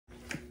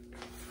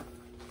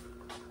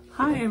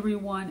Hi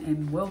everyone,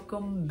 and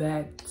welcome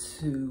back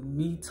to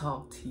Me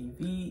Talk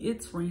TV.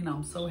 It's Rena.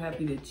 I'm so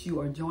happy that you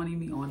are joining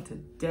me on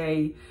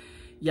today.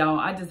 Y'all,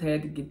 I just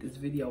had to get this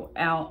video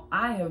out.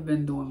 I have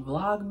been doing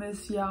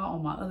Vlogmas, y'all,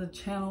 on my other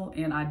channel,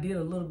 and I did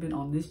a little bit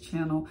on this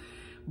channel,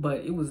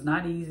 but it was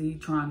not easy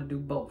trying to do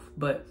both.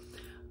 But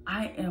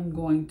I am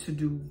going to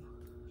do,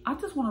 I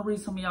just want to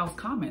read some of y'all's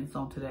comments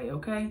on today,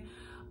 okay?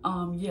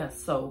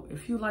 Yes, so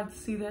if you'd like to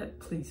see that,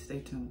 please stay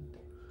tuned.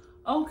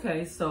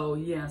 Okay, so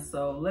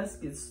let's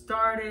get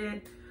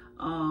started.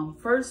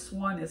 First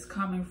one is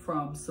coming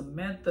from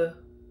Samantha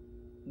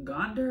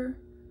Gonder.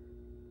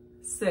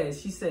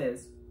 She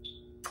says,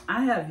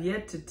 I have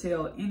yet to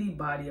tell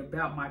anybody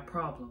about my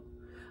problem.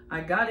 I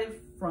got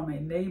it from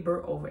a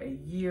neighbor over a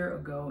year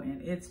ago,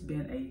 and it's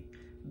been a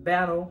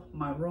battle.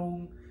 My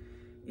room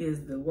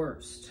is the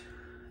worst.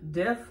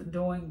 Deaf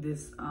doing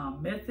this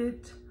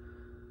method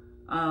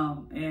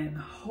and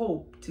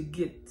hope to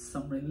get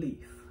some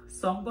relief.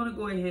 So I'm going to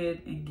go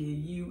ahead and give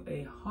you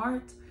a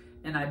heart.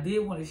 And I did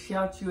want to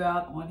shout you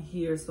out on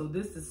here. So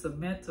this is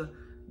Samantha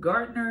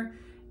Gardner.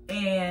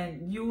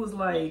 And you was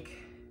like,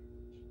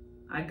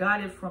 I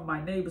got it from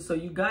my neighbor. So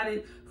you got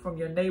it from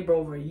your neighbor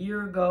over a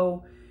year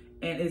ago.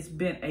 And it's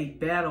been a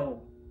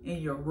battle in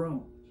your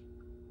room.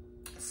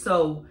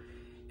 So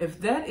if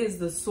that is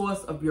the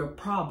source of your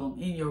problem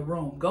in your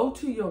room, go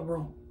to your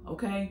room,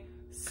 okay?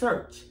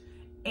 Search.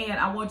 And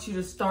I want you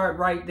to start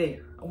right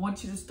there. I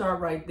want you to start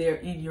right there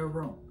in your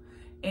room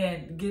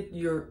and get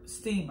your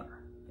steamer.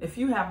 If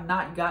you have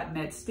not gotten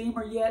that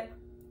steamer yet,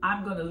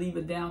 I'm going to leave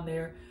it down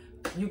there.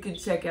 You can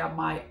check out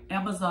my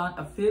Amazon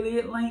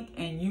affiliate link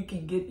and you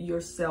can get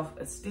yourself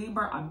a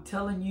steamer. I'm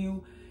telling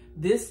you,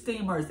 this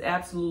steamer is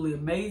absolutely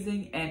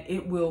amazing, and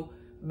it will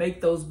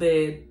make those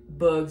bed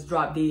bugs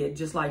drop dead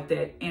just like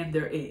that and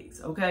their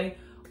eggs, okay?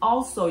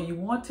 Also, you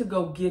want to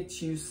go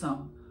get you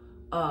some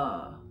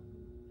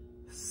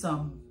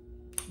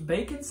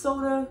baking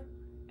soda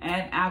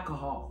and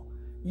alcohol.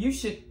 You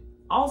should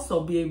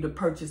also be able to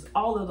purchase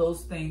all of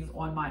those things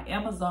on my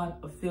Amazon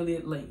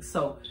affiliate link.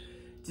 So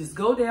just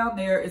go down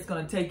there. It's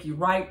going to take you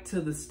right to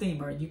the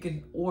steamer. You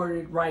can order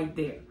it right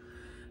there.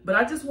 But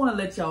I just want to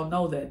let y'all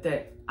know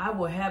that I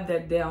will have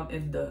that down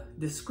in the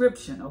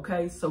description,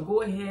 okay? So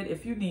go ahead.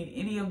 If you need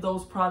any of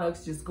those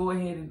products, just go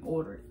ahead and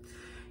order it.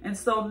 And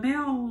so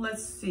now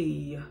let's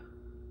see.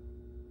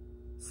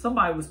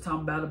 Somebody was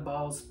talking about a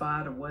bald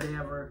spot or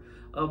whatever.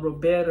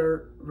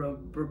 Roberta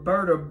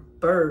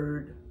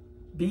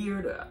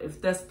Beard,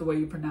 if that's the way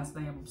you pronounce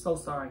the name, I'm so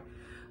sorry.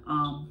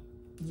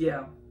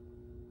 Yeah,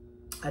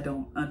 I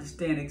don't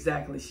understand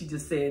exactly. She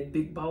just said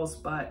big bald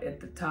spot at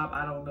the top.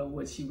 I don't know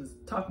what she was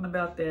talking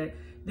about that.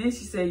 Then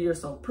she said, you're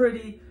so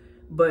pretty.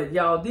 But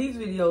y'all, these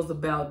videos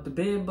about the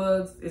bed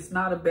bugs, it's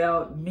not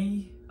about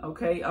me,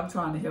 okay? I'm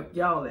trying to help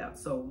y'all out.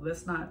 So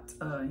let's not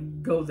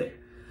go there.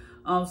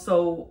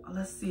 So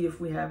let's see if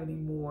we have any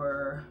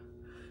more.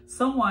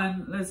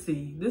 Someone, let's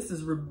see. This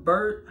is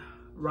Robert,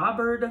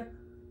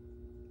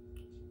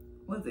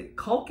 was it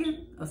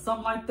Culkin or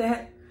something like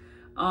that?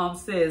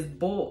 Says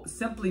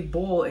simply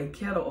boil a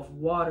kettle of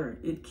water.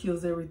 It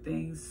kills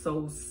everything.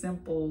 So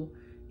simple,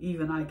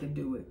 even I can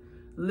do it.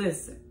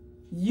 Listen,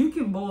 you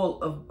can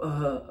boil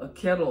a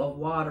kettle of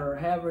water or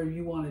however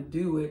you want to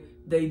do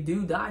it. They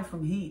do die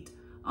from heat.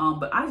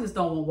 But I just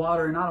don't want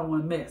water and I don't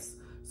want to mess.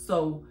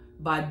 So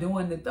by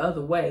doing it the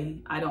other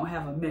way, I don't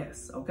have a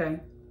mess, okay?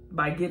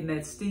 By getting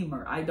that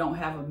steamer, I don't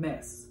have a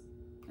mess.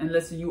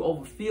 Unless you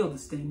overfill the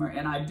steamer.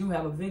 And I do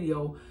have a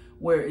video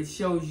where it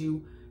shows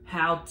you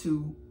how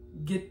to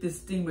get this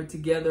steamer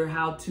together,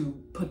 how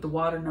to put the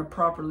water in there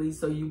properly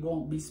so you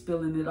won't be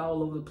spilling it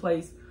all over the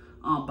place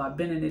by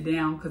bending it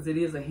down, because it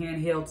is a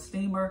handheld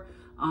steamer.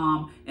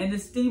 And the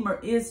steamer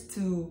is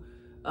to,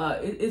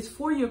 it's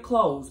for your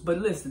clothes. But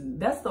listen,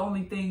 that's the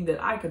only thing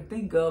that I could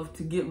think of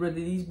to get rid of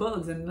these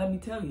bugs. And let me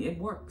tell you, it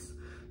works.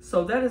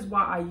 So that is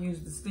why I use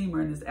the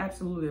steamer, and it's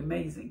absolutely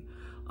amazing.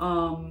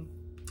 And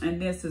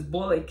this is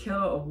boil a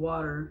kettle of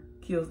water,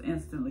 kills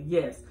instantly.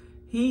 Yes.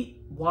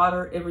 Heat,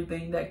 water,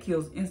 everything that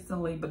kills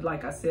instantly. But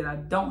like I said, I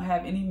don't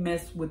have any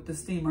mess with the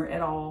steamer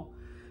at all.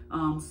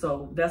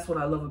 So that's what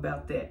I love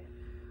about that.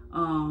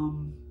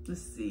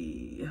 Let's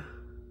see.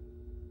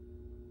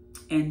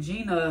 And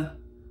Gina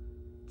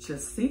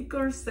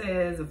Chasiker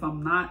says, if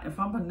I'm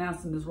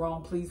pronouncing this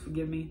wrong, please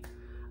forgive me.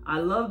 I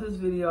love this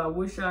video. I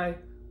wish I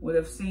would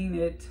have seen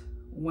it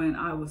when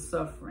I was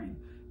suffering.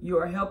 You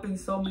are helping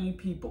so many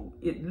people.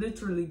 It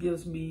literally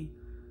gives me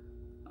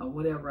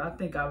whatever. I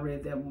think I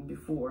read that one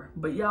before.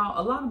 But y'all,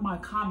 a lot of my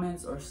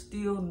comments are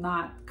still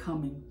not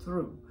coming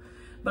through.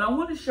 But I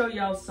want to show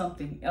y'all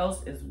something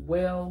else as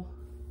well.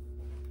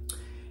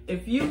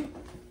 If you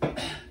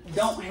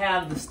don't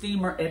have the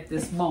steamer at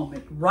this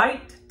moment,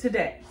 right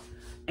today,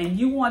 and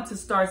you want to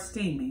start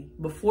steaming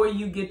before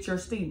you get your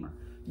steamer,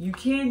 you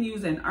can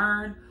use an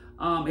urn.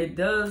 It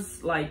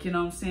does, like, you know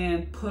what I'm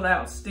saying, put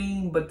out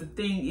steam. But the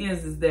thing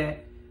is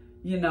that,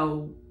 you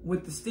know,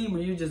 with the steamer,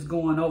 you're just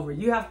going over.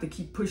 You have to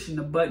keep pushing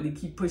the button and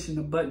keep pushing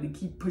the button and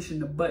keep pushing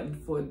the button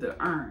for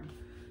the urn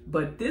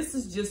But this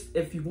is just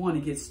if you want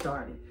to get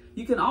started.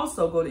 You can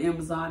also go to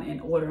Amazon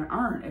and order an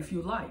iron if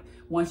you like.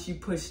 Once you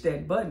push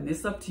that button,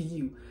 it's up to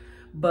you.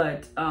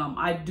 But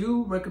I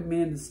do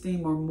recommend the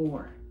steamer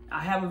more.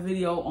 I have a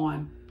video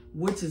on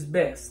which is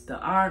best, the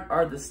iron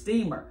or the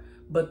steamer.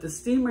 But the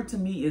steamer to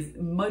me is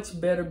much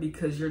better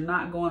because you're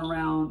not going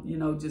around, you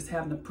know, just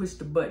having to push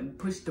the button,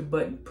 push the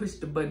button, push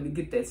the button to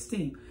get that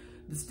steam.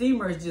 The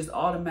steamer is just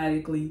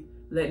automatically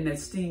letting that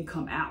steam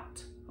come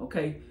out,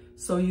 okay?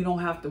 So you don't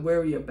have to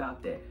worry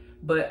about that.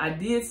 But I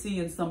did see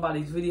in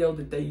somebody's video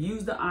that they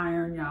use the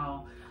iron,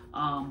 y'all.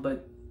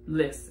 But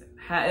listen,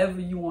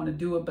 however you want to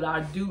do it, but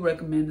I do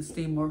recommend the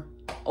steamer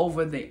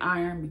over the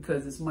iron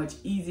because it's much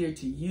easier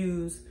to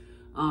use.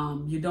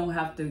 You don't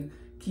have to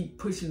keep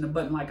pushing the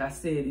button, like I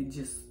said, and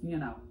just, you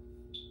know,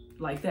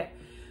 like that.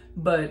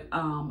 But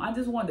I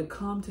just wanted to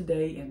come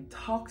today and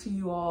talk to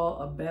you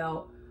all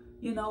about,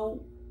 you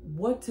know,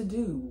 what to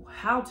do,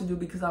 how to do,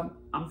 because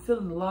I'm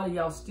feeling a lot of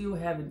y'all still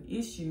having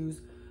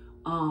issues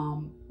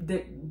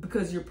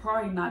because you're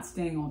probably not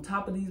staying on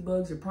top of these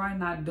bugs. You're probably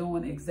not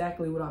doing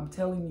exactly what I'm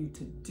telling you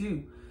to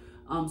do.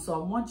 So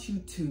I want you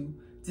to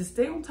just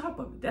stay on top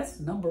of it. That's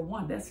number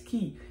one. That's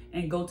key.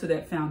 And go to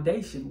that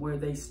foundation where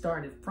they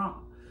started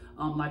from.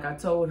 Like I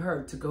told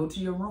her, to go to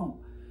your room,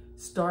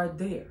 start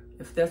there.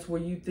 If that's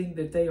where you think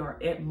that they are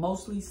at,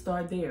 mostly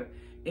start there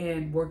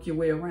and work your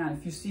way around.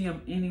 If you see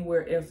them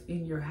anywhere else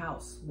in your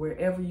house,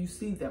 wherever you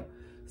see them,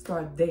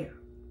 start there.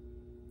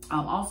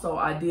 Also,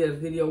 I did a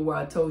video where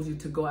I told you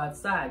to go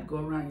outside, go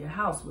around your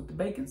house with the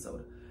baking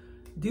soda.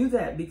 Do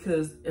that,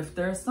 because if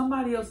there's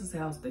somebody else's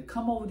house, they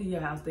come over to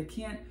your house, they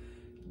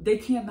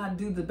cannot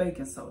do the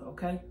baking soda,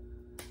 okay?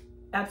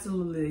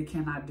 Absolutely, they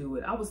cannot do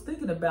it. I was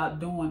thinking about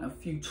doing a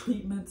few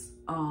treatments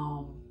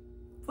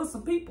for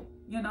some people,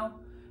 you know,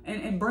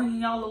 and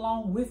bringing y'all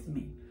along with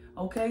me,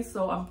 okay?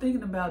 So I'm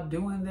thinking about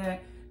doing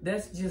that.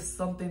 That's just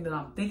something that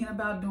I'm thinking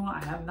about doing.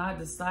 I have not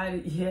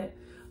decided yet,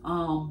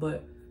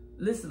 but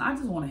listen, I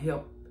just want to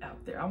help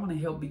out there. I want to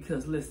help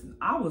because, listen,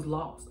 I was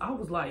lost. I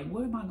was like,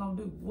 what am I going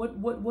to do?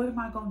 What am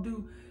I going to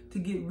do to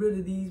get rid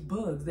of these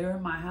bugs? They're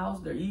in my house.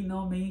 They're eating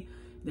on me.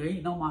 They're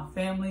eating on my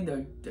family.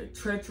 They're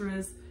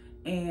treacherous.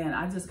 And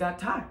I just got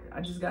tired.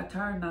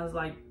 And I was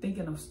like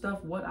thinking of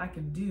stuff, what I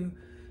can do.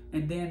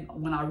 And then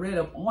when I read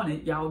up on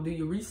it, y'all do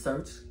your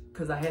research,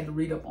 because I had to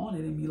read up on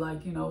it and be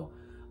like, you know,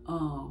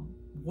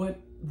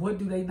 what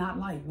do they not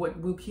like? What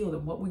will kill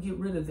them? What will get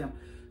rid of them?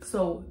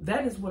 So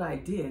that is what I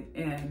did.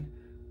 And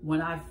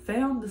when I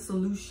found the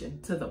solution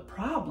to the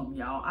problem,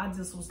 y'all, I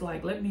just was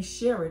like, let me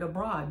share it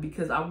abroad,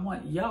 because I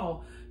want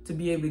y'all to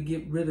be able to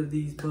get rid of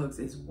these bugs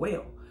as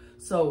well.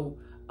 So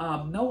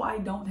no, I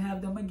don't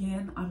have them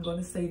again. I'm going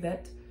to say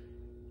that.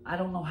 I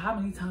don't know how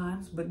many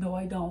times, but no,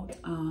 I don't.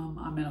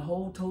 I'm in a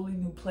whole totally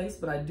new place,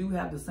 but I do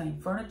have the same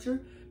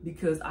furniture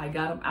because I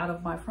got them out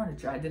of my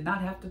furniture. I did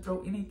not have to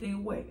throw anything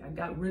away. I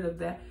got rid of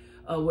that.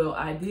 Well,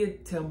 I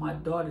did tell my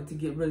daughter to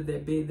get rid of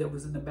that bed that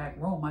was in the back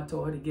room. I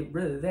told her to get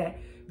rid of that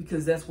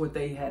because that's what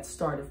they had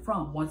started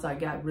from. Once I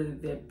got rid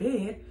of that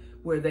bed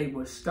where they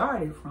were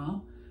started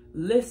from,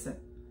 listen,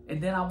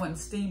 and then I went and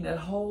steamed that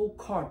whole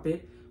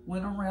carpet,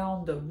 went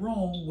around the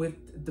room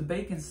with the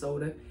baking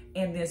soda,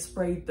 and then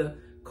sprayed the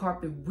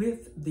carpet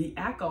with the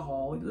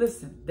alcohol.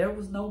 Listen, there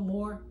was no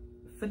more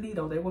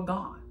finito. They were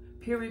gone,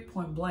 period,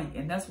 point blank.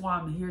 And that's why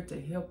I'm here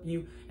to help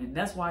you. And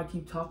that's why I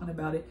keep talking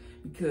about it,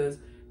 because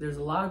there's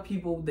a lot of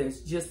people that's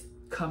just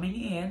coming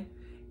in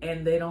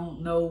and they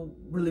don't know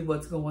really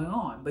what's going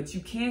on. But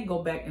you can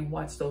go back and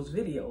watch those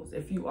videos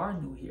if you are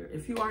new here.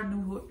 If you are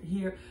new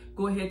here,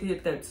 go ahead and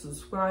hit that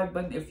subscribe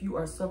button. If you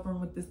are suffering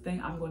with this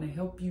thing, I'm going to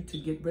help you to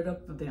get rid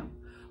of them,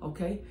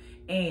 okay?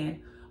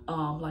 And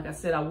like I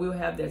said, I will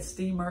have that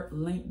steamer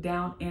link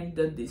down in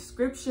the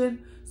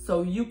description,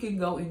 so you can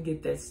go and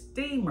get that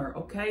steamer,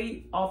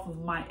 okay, off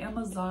of my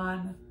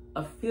Amazon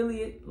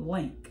affiliate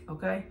link,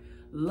 okay?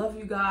 Love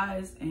you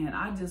guys, and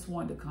I just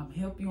wanted to come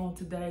help you on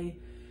today.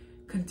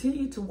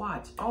 Continue to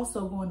watch.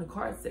 Also, go in the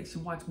card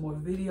section, watch more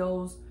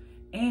videos,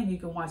 and you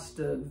can watch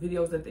the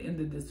videos at the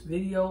end of this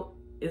video.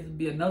 It'll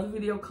be another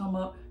video come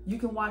up. You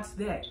can watch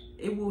that.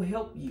 It will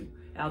help you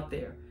out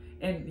there.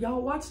 And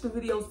y'all watch the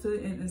videos to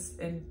its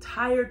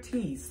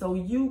entirety so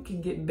you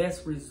can get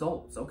best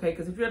results, okay?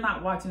 Because if you're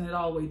not watching it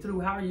all the way through,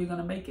 how are you going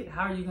to make it?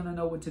 How are you going to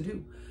know what to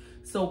do?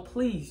 So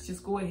please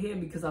just go ahead,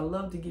 because I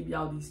love to give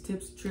y'all these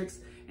tips, tricks,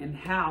 and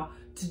how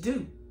to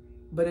do.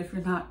 But if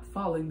you're not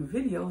following the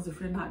videos, if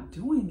you're not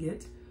doing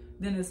it,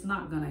 then it's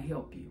not going to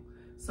help you.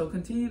 So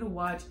continue to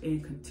watch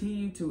and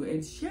continue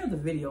to share the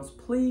videos.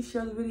 Please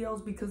share the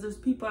videos, because there's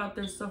people out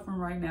there suffering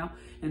right now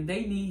and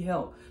they need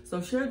help.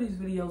 So share these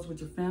videos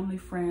with your family,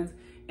 friends,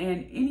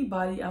 and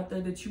anybody out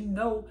there that you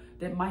know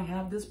that might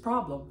have this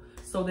problem,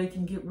 so they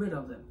can get rid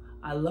of them.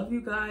 I love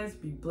you guys.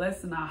 Be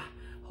blessed, and I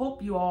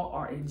hope you all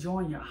are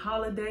enjoying your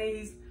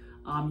holidays.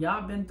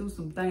 Y'all been through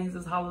some things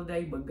this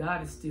holiday, but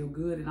God is still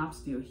good, and I'm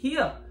still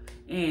here.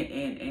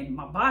 And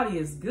my body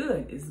is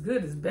good. It's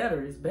good. It's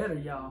better,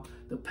 y'all.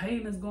 The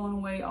pain is going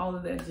away, all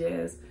of that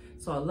jazz.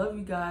 So I love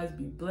you guys.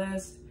 Be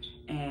blessed,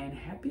 and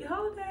happy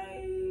holidays.